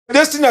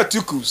Destiny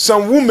Etiko,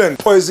 some women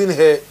poison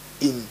her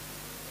in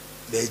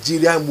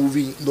Nigerian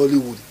movie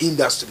Nollywood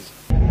industry.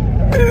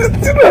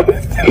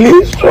 I'm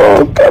still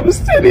shocked. I'm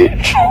still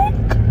in shock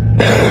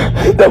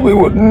that we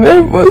would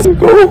never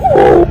go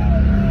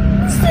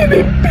home. Still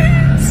in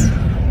peace.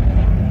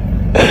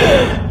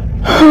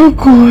 Oh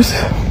God.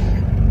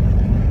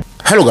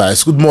 Hello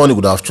guys, good morning,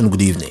 good afternoon,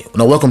 good evening.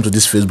 Now welcome to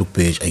this Facebook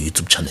page and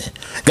YouTube channel.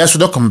 Guys, we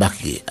don't come back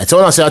here. I tell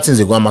you, I say things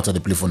they go matter the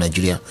play for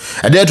Nigeria.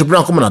 I dare to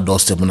bring come on a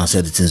doorstep when I say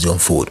the things they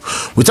unfold.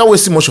 Without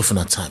wasting much of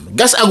our time.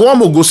 Guys, I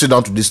go sit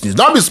down to this news.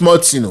 Don't be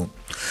smart, you know.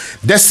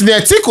 Destiny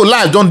Etiko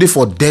life don't do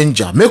for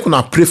danger. Make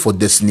una pray for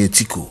Destiny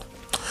Etiko.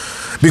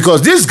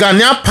 Because this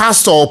Ghanaian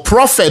pastor or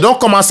prophet don't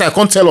come outside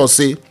and tell us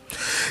say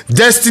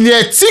Destiny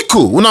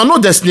Etiko. Una know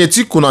Destiny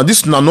Etiko now.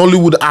 This is an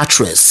Nollywood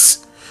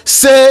actress.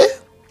 Say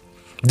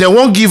they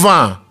won't give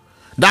her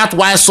that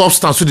white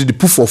substance so they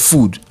put for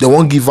food. They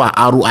won't give her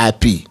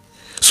RIP.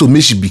 So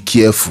make she be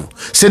careful.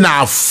 Say now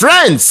her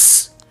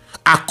friends,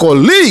 her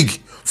colleague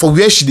for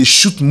where she dey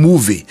shoot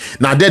movie.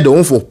 Now they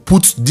won't for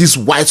put this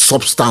white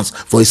substance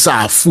for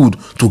inside her food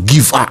to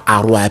give her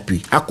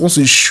RIP. I can't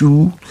say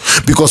shoe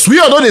because we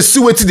although they see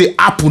what they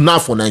happen now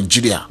for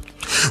Nigeria.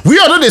 We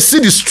although they see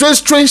the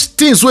strange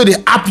things where they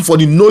happen for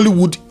the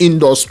Nollywood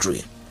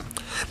industry.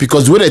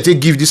 Because the way they take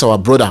give this our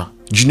brother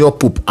Junior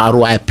Pope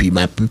RIP,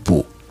 my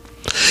people.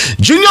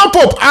 Junior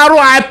Pope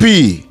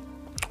RIP.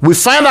 We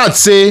find out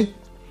say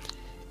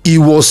he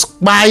was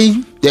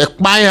spying. They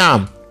spy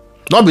him.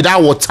 Not be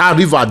that water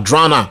river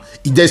drowner.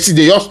 They see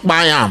they just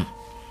spy him.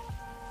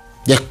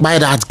 They spy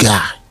that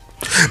guy.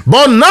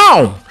 But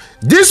now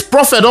this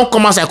prophet don't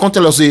come as I can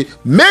tell us say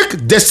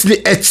make Destiny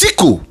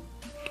Etiko.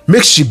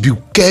 Make she be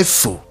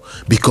careful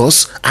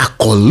because her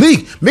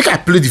colleague. Make I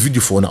play the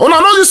video for now. Oh, now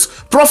know this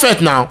prophet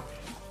now.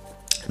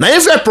 Now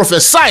if I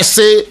prophesy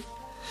say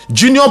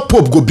Junior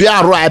Pope go be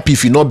RIP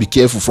if you not be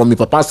careful from your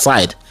papa's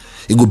side,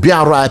 he go be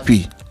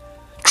RIP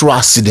through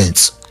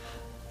accidents.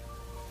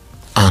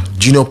 And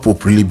Junior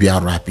Pope really be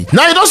RIP.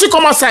 Now you don't see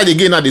come outside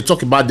again and they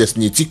talk about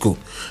Destiny Etiko.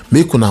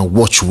 Make una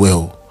watch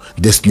well.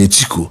 Destiny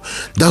Etiko.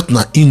 That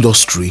na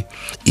industry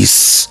is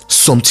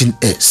something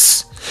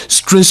else.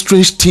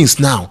 Strange things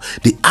now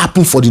they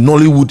happen for the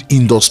Nollywood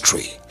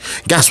industry.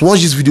 Guys,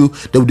 watch this video.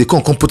 Then they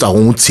come put our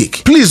own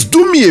take. Please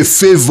do me a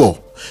favor.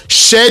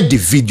 Share the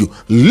video.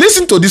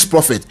 Listen to this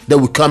prophet.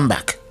 Then we come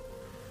back.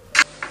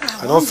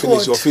 I don't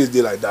finish your face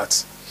day like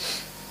that.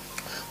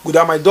 Good,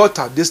 my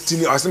daughter,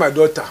 Destiny. I say my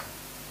daughter.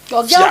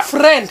 Your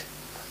girlfriend.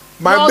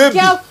 My baby.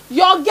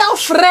 Your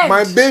girlfriend.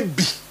 My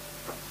baby.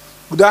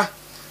 Good,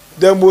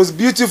 the most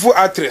beautiful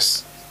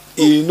actress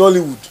in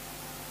Nollywood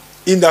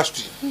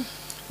industry.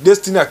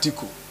 Destiny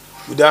Etiko.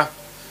 Good,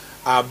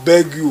 I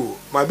beg you,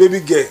 my baby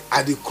girl,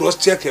 I dey cross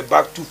check her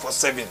back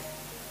 247.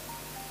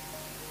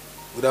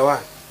 Good,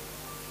 why?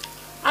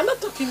 I'm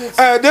not talking with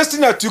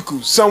Destiny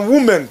Etiko, some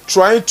women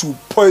trying to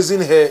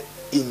poison her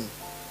in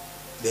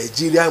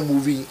Nigerian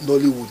movie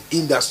Nollywood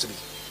industry.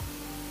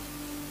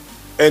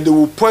 And they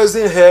will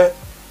poison her.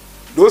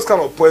 Those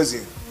kind of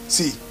poison.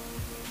 See,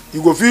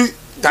 you go feel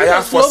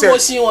tired for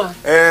sex.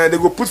 And they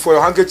go put for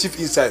your handkerchief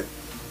inside.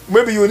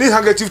 Maybe you need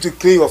handkerchief to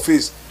clean your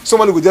face.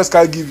 Somebody will just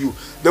can't give you.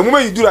 The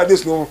moment you do like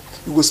this, no,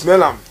 you go smell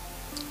them.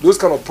 Those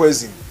kind of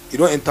poison, you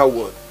don't enter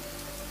word.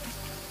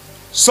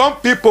 Some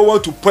people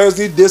want to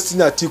poison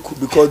Destiny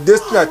Etiko because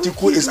Destiny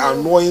Etiko is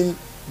annoying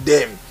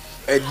them.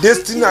 And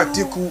Destiny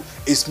Etiko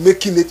is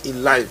making it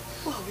in life.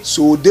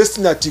 So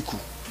Destiny Etiko,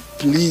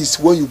 please,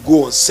 when you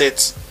go on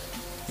set,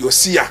 your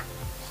seer,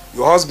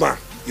 your husband,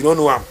 you don't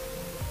know him.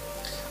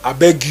 I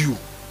beg you,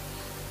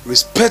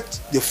 respect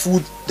the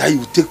food that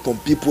you take from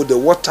people, the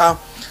water,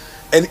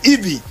 and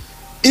even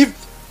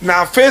if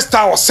now face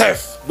time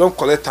herself, don't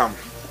collect them.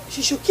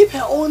 She should keep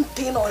her own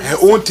thing on her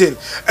own thing,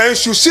 and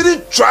she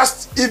shouldn't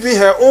trust even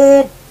her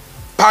own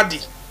party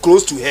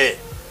close to her,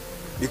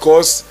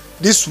 because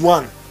this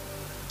one,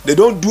 they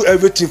don't do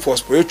everything for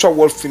spiritual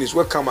world finish.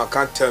 What come? I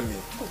can't tell me.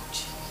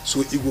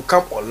 So it will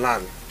come on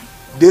land.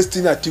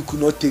 Destiny Etiko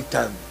not take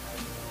time.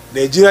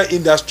 Nigerian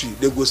industry,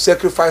 they go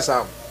sacrifice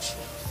her.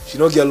 She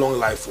not get long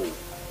life. Oh,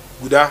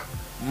 good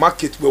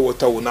market where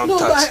water will now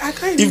touch.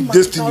 If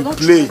Destiny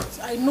play,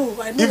 I know.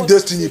 If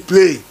Destiny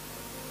play.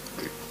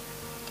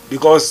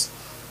 Because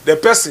the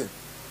person,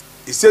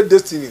 he said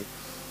Destiny,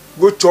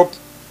 go chop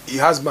a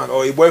husband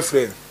or a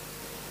boyfriend.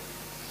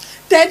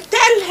 Then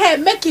tell her,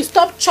 make he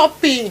stop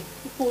chopping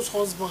people's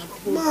husband.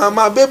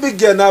 My baby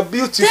girl now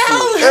beautiful.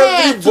 Tell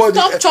her to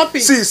stop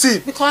chopping. See.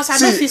 Because I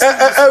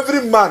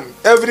know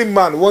every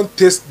man want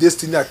taste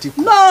Destiny Etiko.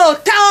 No,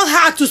 tell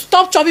her to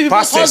stop chopping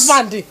people's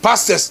husband.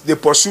 Pastors, they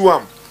pursue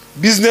him.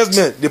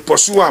 Businessmen, they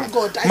pursue him.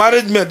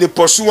 Married men, they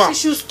pursue him.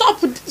 She should stop.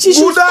 She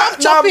should stop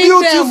chopping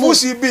them. Beautiful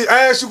she be,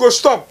 and she go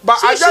stop. But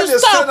I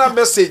just send her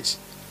message.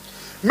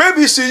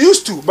 Maybe she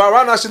used to, but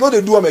right now she know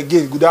they do them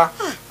again. Guda,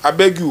 I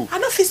beg you. I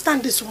don't fit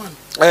stand this one.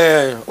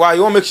 Why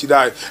you want make she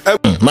die?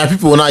 My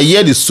people, when I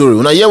hear the story,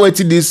 when I hear what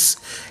this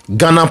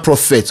Ghana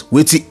prophet,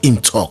 what him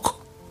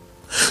talk.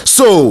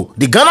 So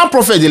the Ghana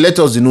prophet they let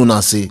us know now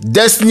say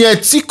Destiny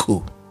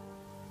Etiko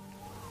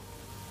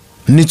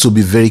need to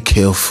be very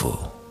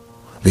careful,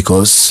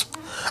 because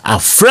our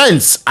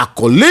friends, our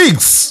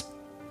colleagues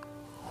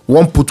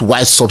won't put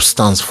white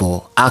substance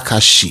for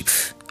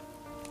handkerchief.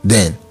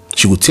 Then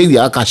she will take the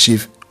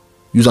handkerchief,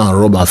 use and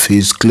rub her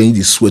face, clean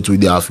the sweat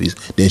with her face,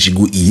 then she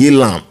go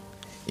inhale am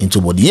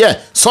into body.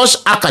 Yeah, such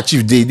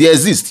handkerchief they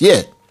exist,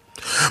 yeah.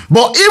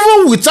 But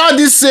even without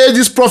this, say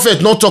this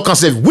prophet not talk and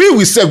say,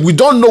 we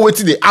don't know what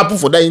they happen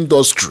for that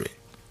industry.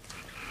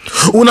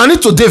 Una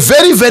need to be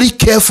very, very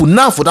careful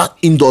now for that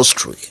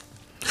industry,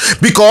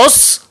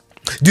 because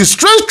the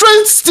strange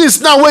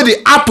things now where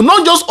they happen,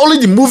 not just only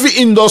the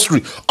movie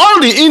industry, all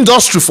the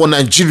industry for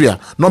Nigeria,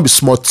 not be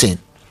small thing.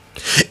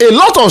 A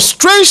lot of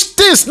strange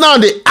things now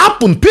they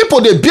happen.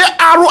 People they bear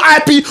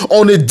RIP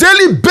on a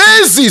daily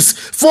basis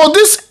for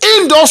this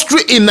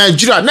industry in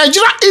Nigeria.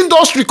 Nigeria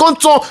industry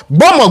control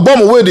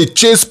bomb where they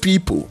chase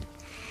people.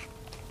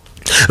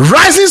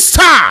 Rising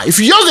star, if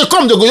you just they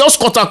come, they go just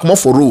cut out come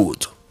off for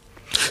road.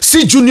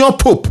 See Junior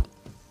Pope.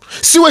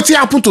 See what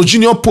happened to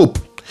Junior Pope.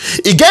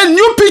 Again,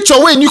 new picture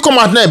where you come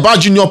out now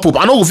about Junior Pope.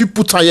 I know if you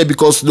put on here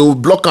because they will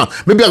block him.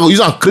 Maybe I go use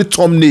and create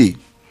thumbnail.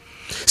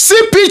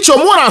 See picture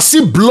more than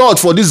see blood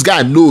for this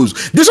guy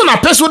nose. This one a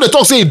person when they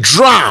talk say he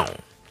drown.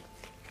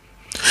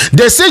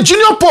 They say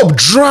Junior Pope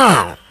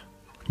drown.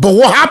 But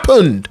what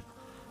happened?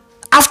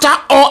 After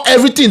all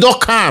everything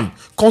don't come,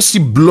 can't see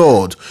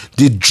blood.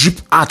 They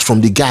drip out from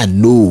the guy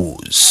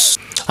nose.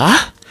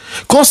 Huh?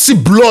 Can't see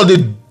blood.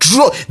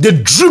 They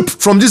drip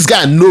from this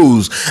guy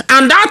nose.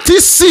 And that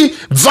TC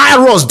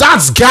virus,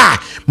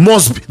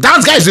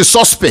 that guy is a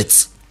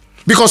suspect.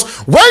 Because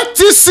when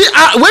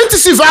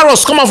TC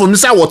virus come out from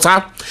inside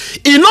water,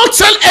 he not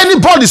tell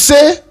anybody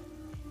say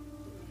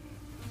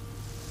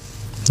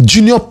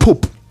Junior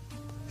Pope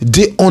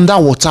they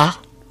underwater.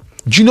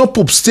 Junior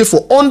Pope stay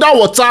for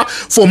underwater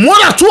for more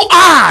than 2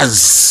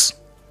 hours.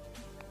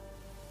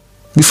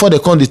 Before they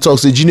come, they talk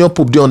say Junior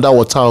Pope they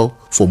underwater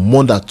for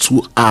more than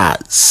 2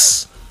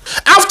 hours.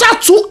 After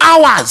 2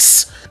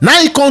 hours,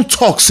 now he can't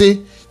talk say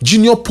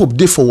Junior Pope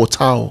they for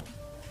water.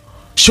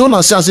 She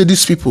understand say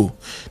these people,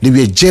 they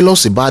were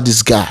jealous about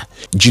this guy,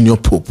 Junior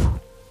Pope.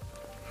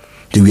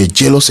 They were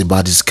jealous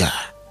about this guy.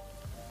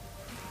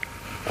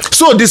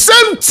 So the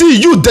same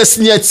thing you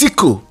Destiny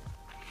Etiko.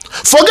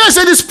 Forget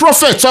say this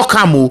prophet talk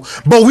amo,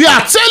 but we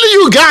are telling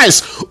you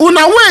guys,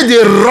 una way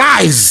they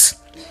rise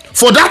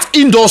for that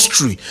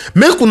industry.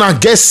 Make una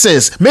get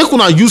sense, make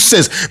una use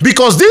sense,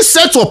 because this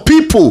set of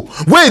people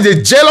where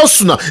they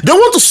jealous una, they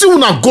want to see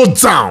una go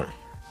down.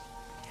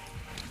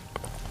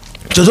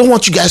 They don't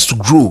want you guys to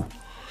grow.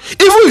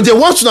 Even if they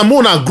want to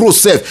na grow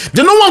self,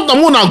 they don't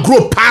want na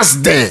grow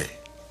past them.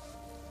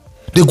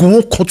 They go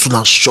won't cut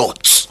to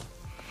short.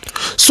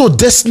 So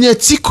Destiny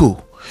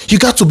Etiko, you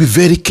got to be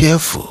very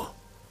careful.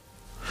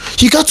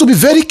 You got to be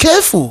very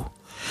careful.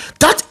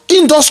 That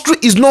industry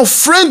is not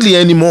friendly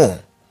anymore.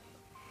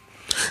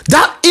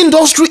 That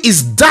industry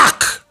is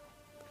dark.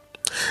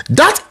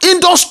 That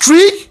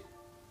industry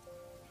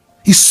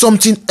is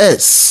something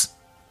else.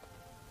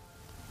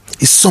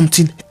 It's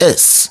something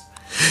else.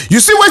 You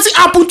see what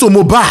happened to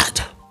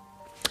Mohbad?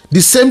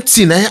 The same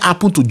thing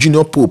happened to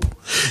Junior Pope.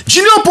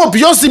 Junior Pope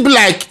just be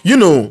like, you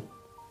know,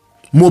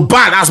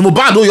 Mohbad, as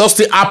Mohbad don't just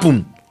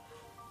happen.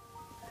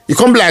 It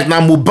come be like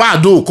now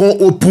Mohbad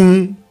can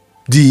open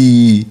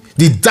the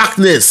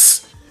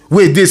darkness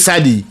where they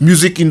inside the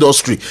music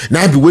industry.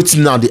 Now I be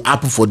waiting now the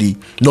happen for the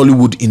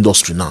Nollywood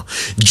industry now.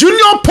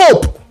 Junior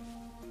Pope,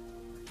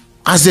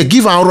 as they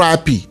give an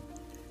RIP,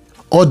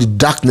 all the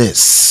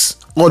darkness,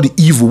 all the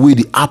evil way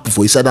they happen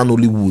for inside that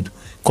Nollywood,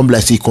 come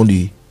like say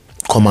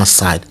come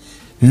outside.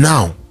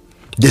 Now,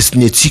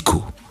 Destiny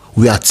Etiko,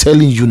 we are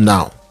telling you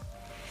now,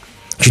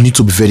 you need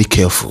to be very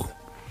careful.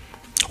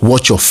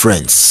 Watch your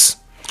friends.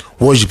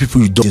 Watch the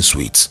people you do things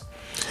with.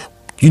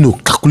 You know,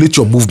 calculate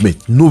your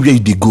movement. Know where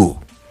they go.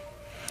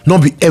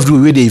 Not be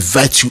everywhere they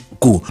invite you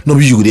go. Not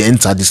be you they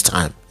enter this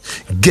time.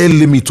 Get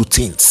limit to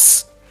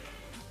things.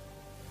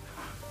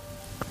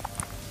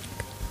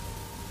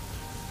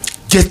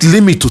 Get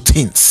limit to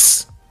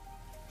things.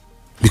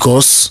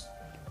 Because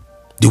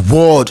the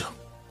world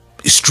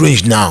is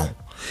strange now.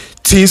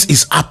 Things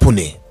is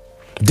happening.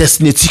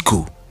 Destiny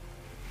Etiko,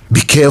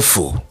 be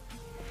careful.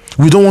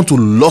 We don't want to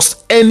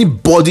lose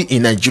anybody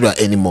in Nigeria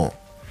anymore.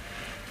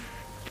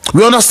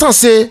 We understand,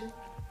 say,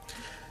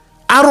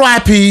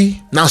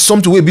 RIP now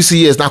something where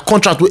BCS now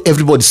contract where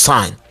everybody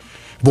sign.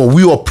 But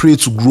we are praying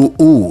to grow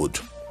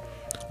old.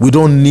 We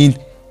don't need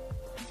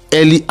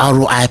early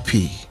RIP.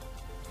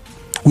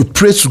 We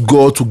pray to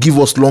God to give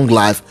us long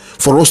life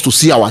for us to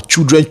see our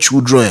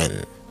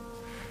children.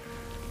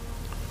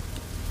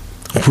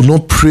 We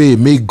not pray,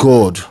 may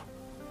God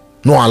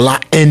not allow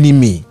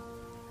enemy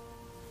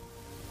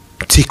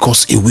take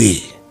us away.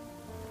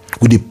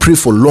 We dey pray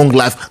for long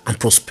life and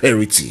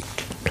prosperity.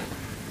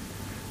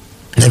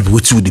 That's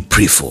what we dey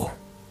pray for.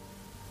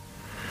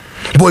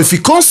 But if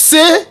you can't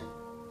say,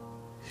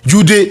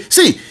 you dey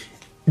see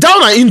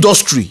down an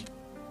industry.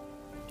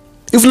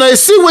 If now you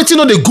see waiting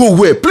on they go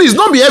where, please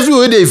not be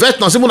everywhere they invite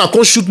now. Say when I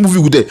can't shoot movie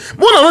with them.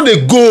 When I know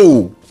they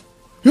go,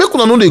 make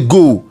una know they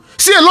go.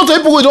 See, a lot of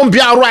people who don't be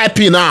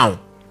RIP now.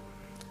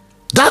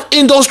 That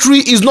industry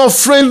is not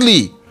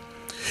friendly.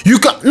 You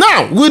can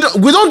now we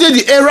don't get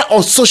the era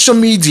of social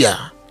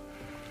media.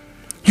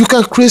 You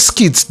can create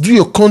skits, do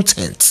your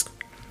content.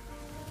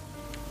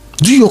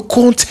 Do your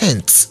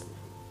content.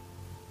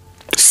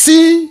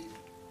 See,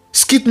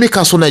 skit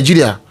makers from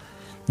Nigeria,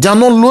 they are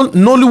not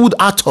Nollywood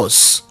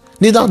actors,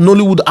 neither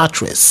Nollywood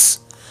actress.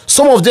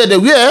 Some of them they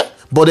were,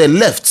 but they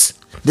left.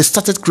 They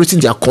started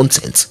creating their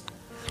content.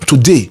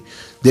 Today,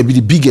 they'll be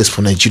the biggest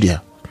for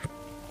Nigeria.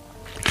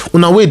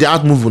 On our way, the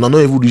art movement, will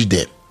not even reach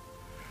them.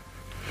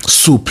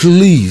 So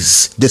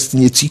please,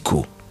 Destiny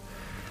Etiko,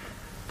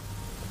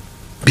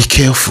 be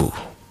careful.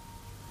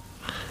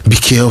 Be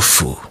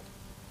careful.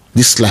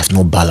 This life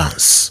no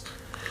balance.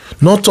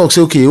 Not talk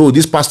say, okay, oh,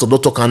 this pastor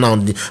don't talk now.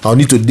 I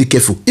need to be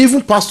careful.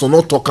 Even pastor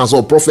not talk as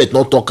or prophet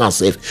not talk as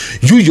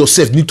self. You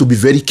yourself need to be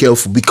very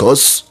careful,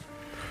 because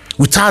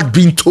without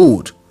being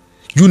told,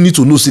 you need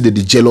to know say that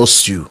they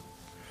jealous you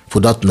for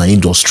that in the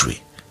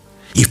industry.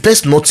 If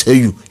person not tell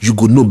you, you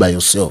go know by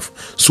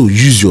yourself. So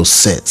use your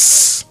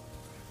sense.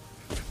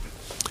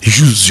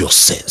 Use your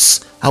sense.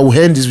 I will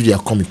end this video.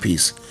 Come in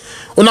peace.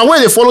 On our way,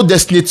 they follow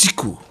Destiny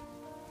Etiko.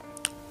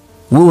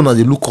 We wanna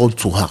they look out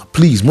to her.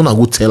 Please, wanna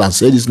go tell and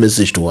say this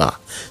message to her.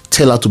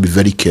 Tell her to be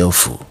very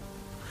careful.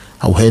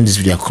 I will end this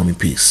video. Come in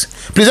peace.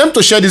 Please remember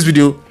to share this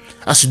video.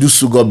 As you do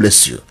so, God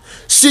bless you.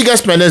 See you guys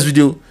in my next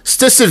video.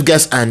 Stay safe,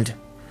 guys, and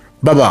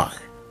bye bye.